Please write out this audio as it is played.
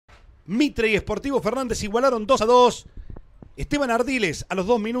Mitre y Sportivo Fernández igualaron 2-2. Esteban Ardiles a los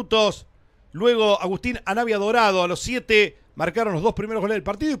 2 minutos. Luego Agustín Anavia Dorado a los 7. Marcaron los 2 primeros goles del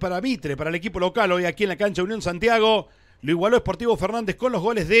partido. Y para Mitre, para el equipo local, hoy aquí en la cancha Unión Santiago, lo igualó Sportivo Fernández con los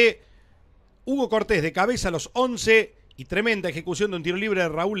goles de Hugo Cortés de cabeza a los 11. Y tremenda ejecución de un tiro libre de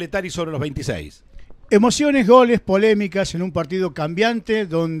Raúl Letari sobre los 26. Emociones, goles, polémicas en un partido cambiante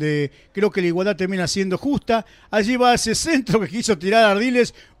donde creo que la igualdad termina siendo justa. Allí va ese centro que quiso tirar a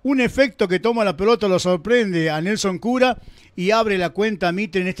Ardiles, un efecto que toma la pelota, lo sorprende a Nelson Cura y abre la cuenta a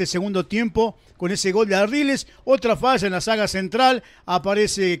Mitre en este segundo tiempo con ese gol de Ardiles. Otra falla en la saga central,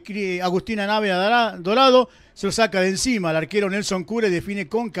 aparece Agustín Anavia Dorado, se lo saca de encima al arquero Nelson Cura y define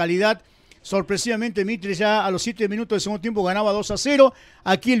con calidad. Sorpresivamente Mitre ya a los 7 minutos del segundo tiempo ganaba 2-0.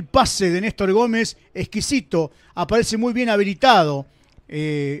 Aquí el pase de Néstor Gómez, exquisito, aparece muy bien habilitado.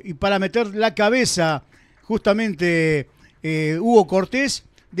 Y para meter la cabeza justamente Hugo Cortés,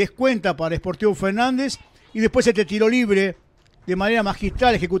 descuenta para Sportivo Fernández. Y después este tiro libre de manera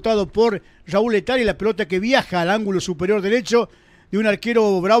magistral ejecutado por Raúl Letari. La pelota que viaja al ángulo superior derecho de un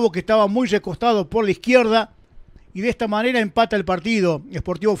arquero bravo que estaba muy recostado por la izquierda. Y de esta manera empata el partido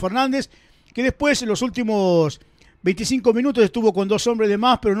Sportivo Fernández, que después en los últimos 25 minutos estuvo con 2 hombres de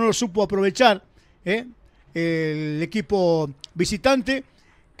más, pero no lo supo aprovechar el equipo visitante,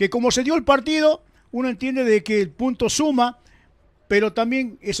 que como se dio el partido, uno entiende de que el punto suma, pero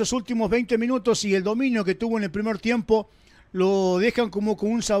también esos últimos 20 minutos y el dominio que tuvo en el primer tiempo lo dejan como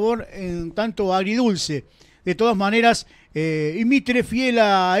con un sabor en tanto agridulce. De todas maneras, y Mitre fiel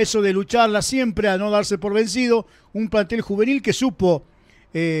a eso de lucharla siempre, a no darse por vencido, un plantel juvenil que supo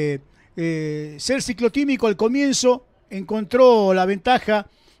ser ciclotímico al comienzo, encontró la ventaja,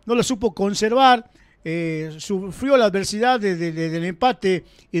 no la supo conservar, sufrió la adversidad del empate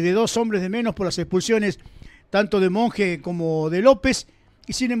y de 2 hombres de menos por las expulsiones tanto de Monge como de López,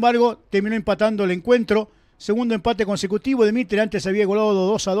 y sin embargo terminó empatando el encuentro. Segundo empate consecutivo de Mitre, antes había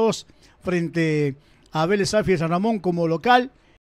golado 2-2 frente a Vélez Sarsfield San Ramón como local.